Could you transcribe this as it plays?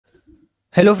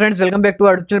Hello friends, welcome back to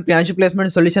our channel Priyanshu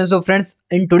Placement Solutions. So friends,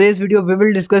 in today's video we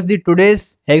will discuss the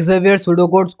today's Hexaware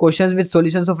Pseudocode questions with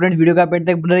solutions. So friends, video का and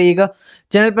तक बने रहिएगा,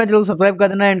 channel पर जरूर subscribe कर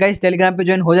देना and guys Telegram पे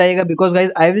join हो जाइएगा because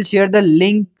guys I will share the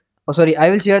link, I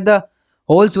will share the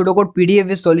whole pseudocode PDF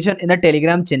with solution in the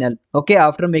Telegram channel. Okay,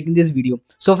 after making this video.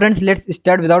 So friends, let's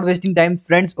start without wasting time,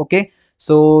 friends. Okay,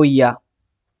 so yeah,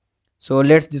 so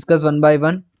let's discuss one by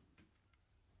one.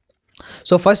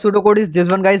 So first pseudocode is this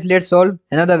one, guys. Let's solve.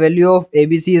 Another value of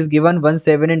ABC is given 1,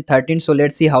 7 and 13. So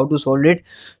let's see how to solve it.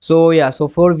 So yeah, so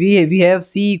for we have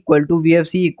C equal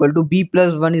to B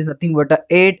plus 1 is nothing but a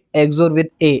 8 XOR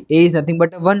with A. A is nothing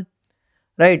but a 1,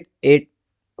 right? 8.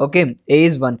 Okay, A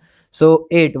is 1. So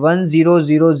 8 1 0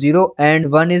 0 0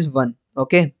 and 1 is 1.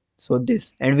 Okay, so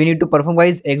this, and we need to perform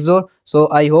guys XOR. So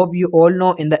I hope you all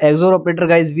know in the XOR operator,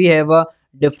 guys, we have a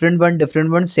different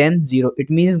one same 0. It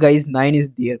means guys 9 is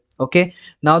there. Okay,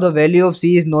 now the value of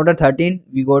C is not a 13,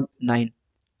 we got 9.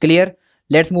 Clear?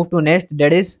 Let's move to next,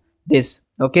 that is this.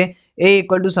 Okay, A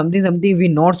equal to something something, we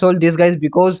not solve this guys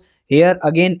because here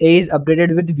again A is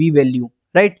updated with V value,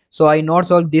 right? So I not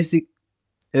solve this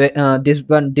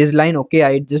this line. Okay,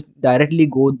 I just directly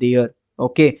go there.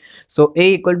 Okay, so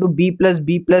A equal to B plus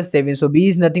 7. So B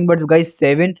is nothing but guys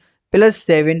 7 plus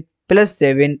 7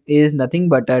 is nothing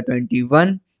but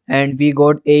 21, and we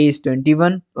got A is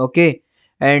 21. Okay,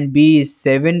 and B is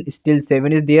 7, still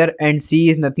 7 is there, and C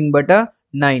is nothing but a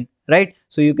 9, right?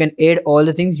 So you can add all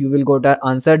the things, you will got our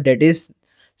answer, that is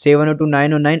 7 or 2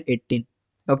 9 or 9 18.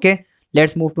 Okay,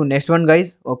 let's move to next one,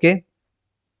 guys. Okay,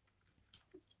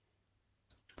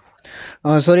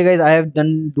 sorry guys, I have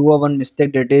done do a one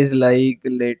mistake, that is like,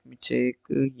 let me check.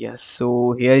 Yes,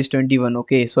 so here is 21.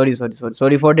 Okay, sorry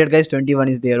for that guys, 21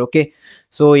 is there. Okay,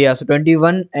 so yeah, so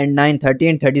 21 and 9 30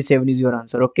 and 37 is your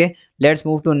answer. Okay, let's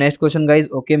move to next question, guys.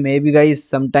 Okay, maybe guys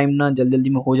sometime na jaldi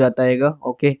mein ho jata hai.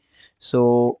 Okay,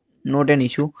 so not an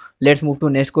issue. Let's move to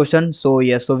next question. So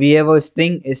yes, so we have a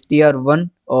string str1,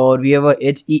 or we have a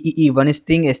heee1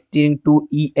 string 2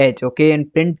 eh. Okay,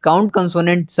 and print count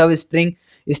consonant substring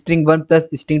string 1 plus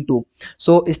string 2.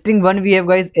 So string 1 we have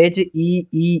guys h e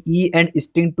e e, and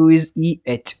string 2 is e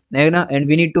h, and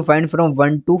we need to find from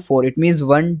 1 to 4. It means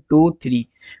 1 2 3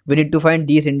 we need to find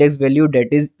this index value,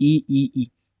 that is e e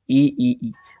e e e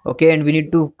e. Okay, and we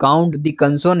need to count the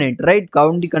consonant, right?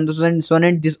 Count the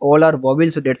consonant, this all are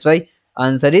vowels, so that's why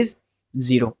answer is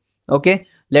 0. Okay,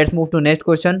 let's move to next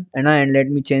question, and let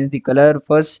me change the color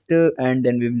first, and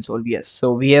then we will solve. Yes,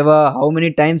 so we have a how many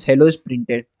times hello is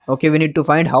printed. Okay, we need to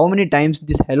find how many times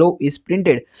this hello is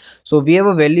printed. So we have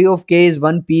a value of k is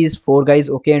 1, p is 4, guys.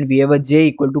 Okay, and we have a j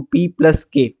equal to p plus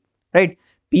k, right?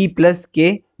 P plus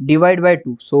k divide by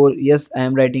 2. So yes, I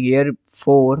am writing here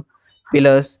 4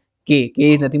 plus k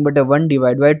is nothing but a 1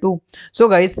 divided by 2. So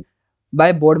guys,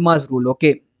 by Bodmas rule,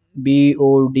 okay,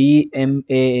 BODMAS,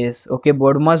 okay,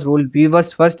 Bodmas rule, we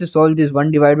must first solve this.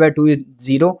 1 divided by 2 is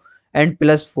 0, and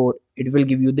plus 4, it will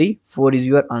give you the 4 is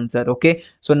your answer. Okay,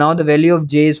 so now the value of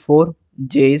j is 4.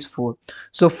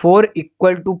 So 4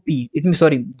 equal to p, it means,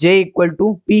 sorry, j equal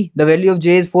to p, the value of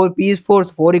j is 4, p is 4,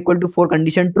 so 4 equal to 4,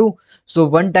 condition true. So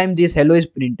one time this hello is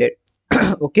printed.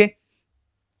 Okay,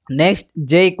 next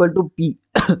j equal to p.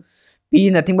 P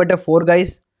is nothing but a 4,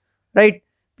 guys, right?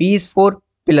 P is 4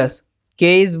 plus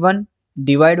k is 1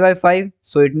 divide by 5.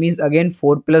 So it means again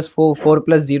 4 plus 4, 4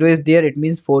 plus 0 is there, it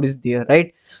means 4 is there,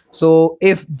 right? So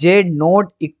if j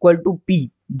not equal to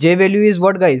p, j value is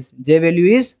what, guys? J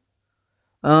value is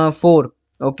 4.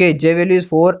 Okay, j value is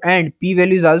 4 and p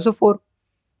value is also 4.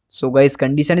 So guys,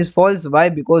 condition is false. Why?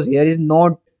 Because here is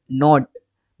not,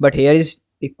 but here is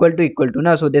equal to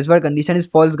now. So that's why condition is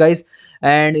false, guys.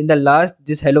 And in the last,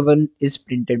 this hello one is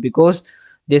printed because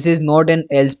this is not an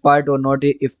else part or not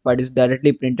a if part, is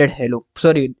directly printed hello.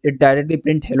 Sorry, it directly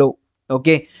print hello.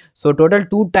 Okay, so total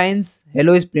 2 times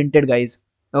hello is printed, guys.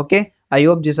 Okay, I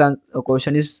hope this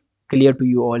question is clear to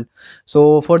you all.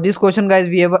 So for this question, guys,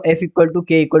 we have a f equal to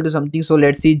k equal to something. So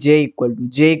let's see, j equal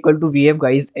to we have,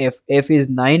 guys, f is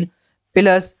 9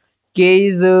 plus k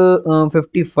is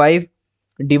 55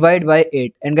 divide by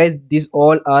 8, and guys these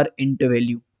all are int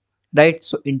value, right?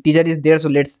 So integer is there, so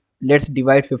let's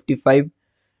divide 55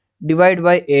 divide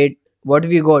by 8. What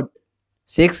we got?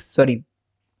 6. Sorry,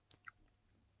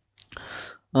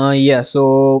 yeah,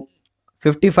 so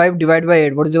 55 divided by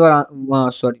 8, what is your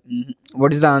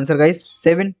what is the answer, guys?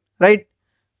 7, right?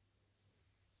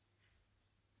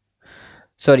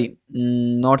 Sorry,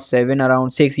 not 7,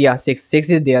 around 6. Yeah, 6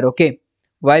 is there. Okay,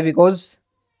 why? Because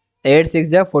 8 6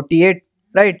 जा 48,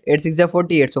 right? 8 6 जा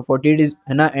 48, so 48 is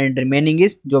है ना, and remaining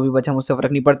is जो भी बचा मुझसे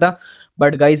फर्क नहीं पड़ता,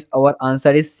 but guys our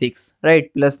answer is 6, right?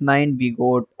 Plus 9 we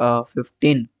got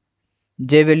 15.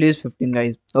 J value is 15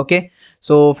 guys. Okay,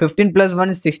 so 15 plus 1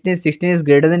 is 16. 16 is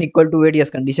greater than equal to 8. Yes,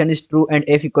 condition is true. And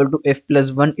f equal to f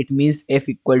plus 1, it means f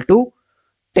equal to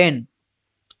 10,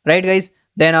 right guys?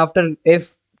 Then after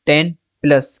f 10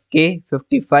 plus k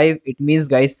 55, it means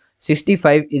guys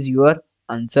 65 is your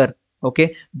answer.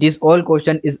 Okay, this all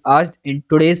question is asked in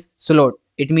today's slot.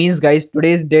 It means guys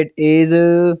today's date is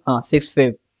 6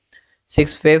 Feb,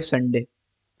 6 Feb Sunday.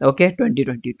 Okay,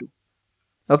 2022.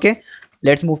 Okay,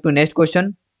 let's move to next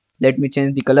question. Let me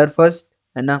change the color first,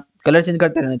 है ना? Colour change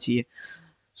करते रहना चाहिए.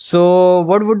 So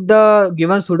what would the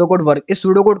given pseudocode work? इस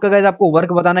pseudocode का guys आपको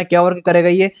work बताना है. क्या वर्क करेगा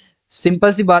ये?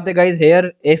 सिंपल सी बात है guys.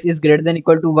 Hair x is greater than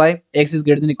equal to y, x is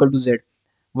greater than equal to z,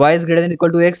 y is greater than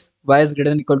equal to x, y is greater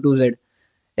than equal to z,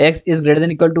 x is greater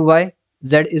than equal to y,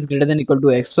 z is greater than equal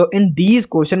to x. So in these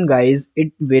question guys,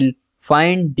 it will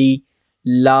find the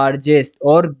largest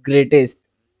or greatest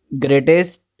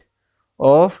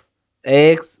of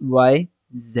x, y,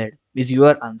 z is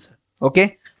your answer.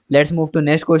 Okay, let's move to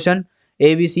next question.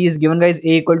 A, B, C is given guys.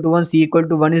 A equal to 1, C equal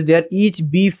to 1 is there. Each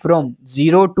be from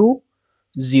 0 to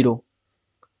 0.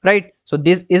 Right? So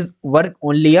this is work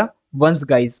only a once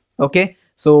guys. Okay.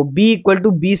 So B equal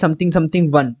to B something something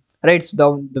 1. Right?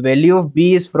 So the value of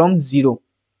B is from 0.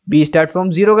 B start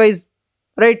from 0 guys.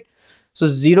 Right? So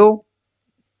 0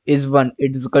 is 1.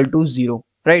 It is equal to 0.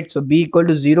 Right? So B equal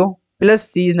to 0 plus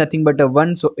C is nothing but a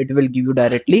 1. So it will give you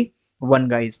directly 1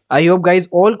 guys. I hope guys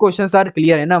all questions are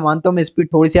clear है ना. मानता हूँ मैं speed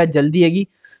थोड़ी सी आज जल्दी हैगी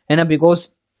है ना, because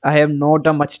I have not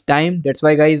a much time, that's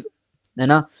why guys है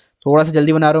ना. थोड़ा सा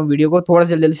जल्दी बना रहा हूँ वीडियो को, थोड़ा सा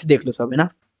जल्दी जल्दी से देख लो सब है ना.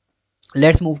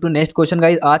 Let's move to next question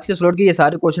guys. आज के स्लॉट के ये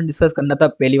सारे क्वेश्चन डिस्कस करना था.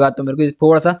 पहली बात तो मेरे को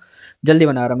थोड़ा सा जल्दी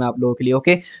बना रहा हूँ मैं आप लोगों के लिए.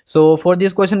 Okay, so for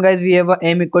this question guys we have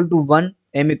m equal to 1,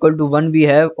 m equal to 1 we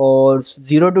have, or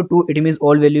 0 to 2 it means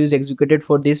all values executed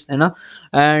for this है ना.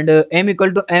 and m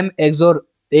equal to m XOR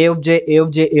a of j, a of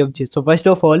j, a of j. So first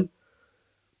of all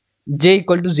j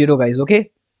equal to 0 guys. Okay,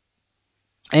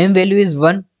 m value is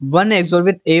 1, 1 XOR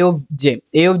with a of j,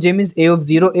 a of j means a of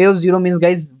 0, a of 0 means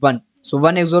guys 1. So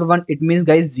 1 XOR 1 it means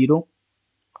guys 0.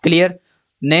 Clear?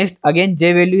 Next again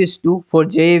j value is 2, for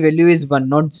j value is 1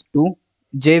 not 2,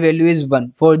 j value is 1.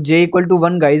 For j equal to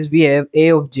 1 guys we have a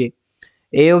of j,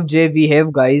 a of j we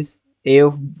have guys a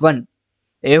of 1,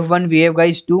 a of 1 we have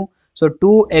guys 2. So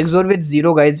 2 XOR with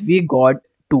 0 guys we got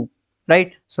 2,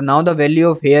 right? So now the value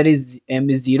of here is m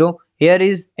is 0, here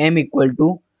is m equal to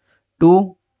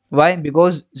 2. Why?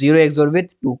 Because 0 XOR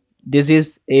with 2. This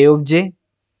is a of j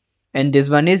and this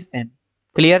one is m.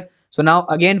 Clear? So now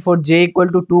again for j equal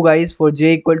to 2 guys, for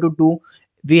j equal to 2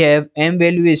 we have m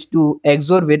value is 2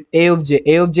 XOR with a of j,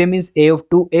 a of j means a of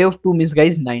 2, a of 2 means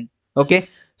guys 9. Okay,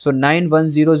 so 9 1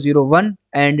 0 0 1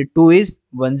 and 2 is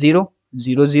 1 0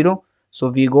 0 0. So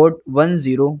we got 1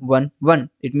 0 1 1.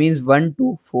 It means 1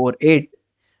 2 4 8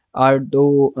 are to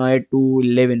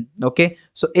 11. Okay,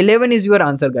 so 11 is your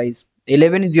answer guys.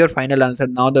 11 is your final answer.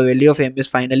 Now the value of m is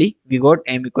finally we got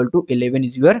m equal to 11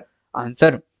 is your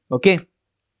answer. Okay,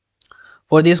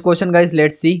 for this question guys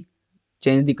let's see.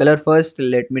 Change the color first.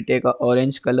 Let me take a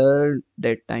orange color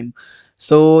that time.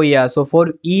 So yeah, so for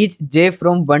each j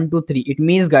from 1 to 3 it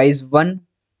means guys 1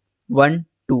 1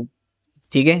 2.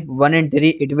 ठीक है, 1 and 3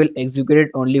 it will execute it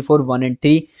only for 1 and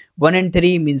 3. 1 and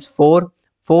 3 means 4,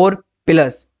 4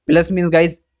 plus means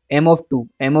guys m of 2,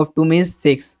 m of 2 means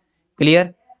 6.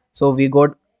 Clear? So we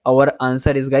got our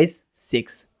answer is guys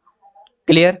 6.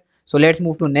 Clear? So let's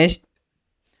move to next.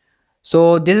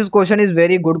 So this is question is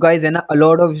very good guys and a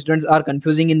lot of students are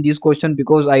confusing in this question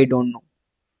because I don't know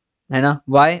है ना.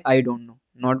 Why? I don't know,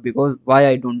 not because why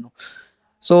I don't know.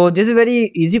 So this is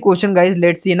very easy question guys.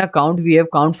 Let's see. In a count we have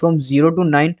count from 0 to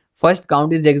 9. First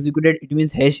count is executed, it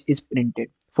means hash is printed.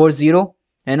 For 0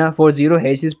 है ना, for 0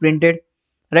 hash is printed,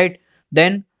 right?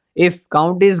 Then if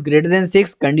count is greater than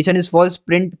 6 condition is false,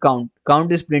 print count,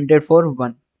 count is printed for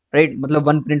 1, right?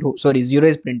 मतलब 1 print हो, sorry 0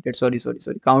 is printed, sorry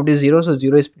count is 0 so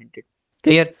 0 is printed.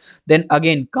 Clear? Then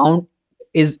again count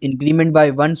is increment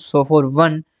by 1, so for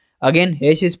 1 again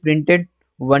hash is printed,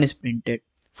 1 is printed.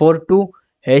 For 2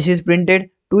 hash is printed,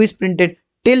 2 is printed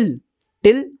till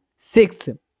 6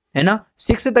 है ना.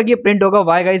 6 तक ये print होगा.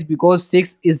 Why guys? Because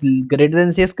 6 is greater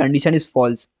than 6 condition is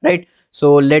false, right?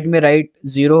 So let me write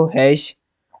 0 hash,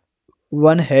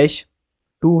 1 hash,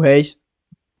 2 hash,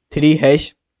 3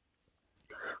 hash,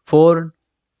 4,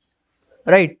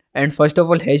 right? And first of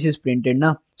all hash is printed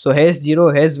na. So hash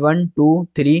 0, hash 1 2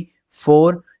 3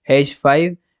 4, hash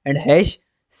 5 and hash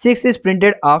 6 is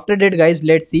printed. After that guys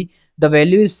let's see, the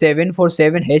value is 7, for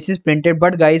 7 hash is printed.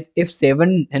 But guys if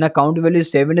 7 and a count value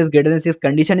is 7 is greater than 6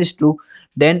 condition is true,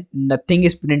 then nothing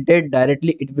is printed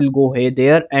directly, it will go here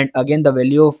there. And again the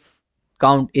value of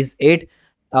count is 8,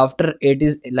 after 8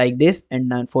 is like this, and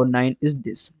 9 for 9 is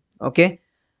this. Okay,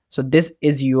 so this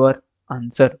is your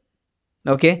answer.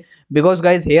 Okay, because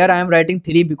guys here I am writing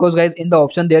 3 because guys in the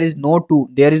option there is no 2,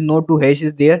 there is no 2 hash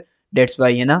is there, that's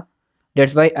why है ना,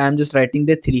 that's why I am just writing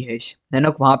the 3 hash है ना.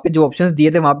 वहाँ पे जो options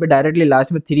दिए थे वहाँ पे directly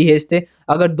last में 3 hash थे,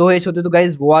 अगर 2 hash होते तो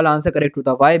guys वो वाला आंसर करेक्ट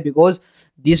होता. why? Because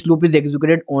this loop is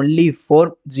executed only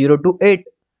for 0 to 8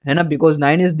 है ना, because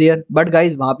 9 is there, but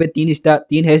guys वहाँ पे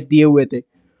 3 hash दिए हुए थे,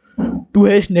 2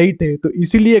 hash नहीं थे, तो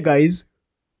इसीलिए guys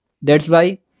that's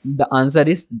why the answer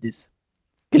is this.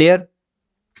 Clear?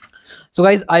 So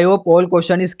guys, I hope all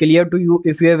question is clear to you.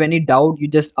 If you have any doubt, you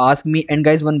just ask me. And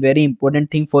guys, one very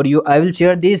important thing for you, I will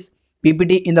share this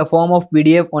PPT in the form of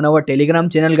PDF on our Telegram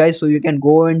channel, guys. So you can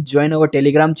go and join our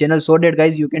Telegram channel so that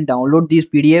guys you can download this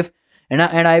PDF. And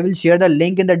I will share the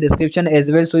link in the description as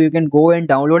well, so you can go and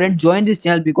download and join this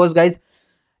channel. Because guys,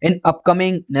 in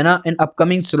upcoming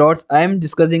slots I am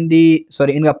discussing the,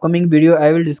 sorry, in upcoming video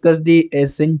I will discuss the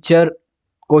Accenture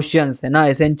questions है ना,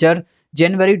 Accenture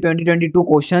January 2022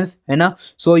 questions है ना.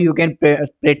 So you can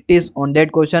practice on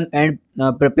that question and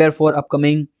prepare for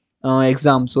upcoming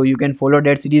exam. So you can follow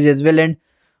that series as well, and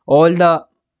all the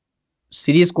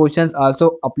series questions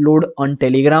also upload on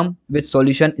Telegram with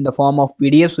solution in the form of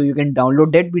PDF. So you can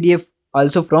download that PDF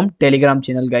also from Telegram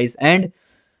channel, guys. And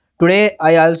today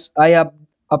I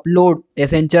upload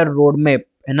Accenture roadmap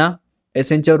है ना,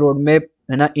 Accenture roadmap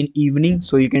है ना in evening,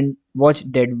 so you can watch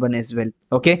that one as well.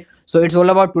 Okay, so it's all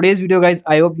about today's video, guys.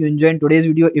 I hope you enjoyed today's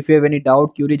video. If you have any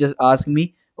doubt, query, just ask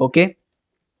me. Okay,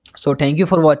 so thank you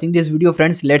for watching this video,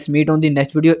 friends. Let's meet on the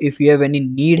next video. If you have any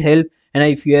need help, and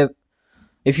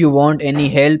if you want any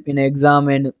help in exam,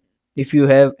 and if you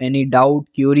have any doubt,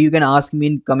 query, you can ask me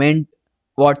in comment,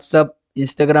 WhatsApp,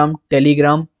 Instagram,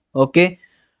 Telegram. Okay,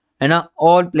 and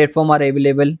all platform are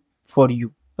available for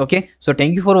you. Okay, so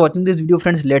thank you for watching this video,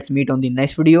 friends. Let's meet on the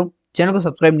next video. Channel को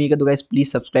subscribe नहीं किया तो guys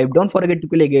please subscribe. Don't forget to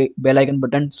click a bell icon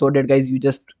button so that guys you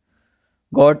just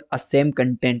got a same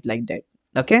content like that.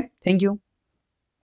 Okay, thank you.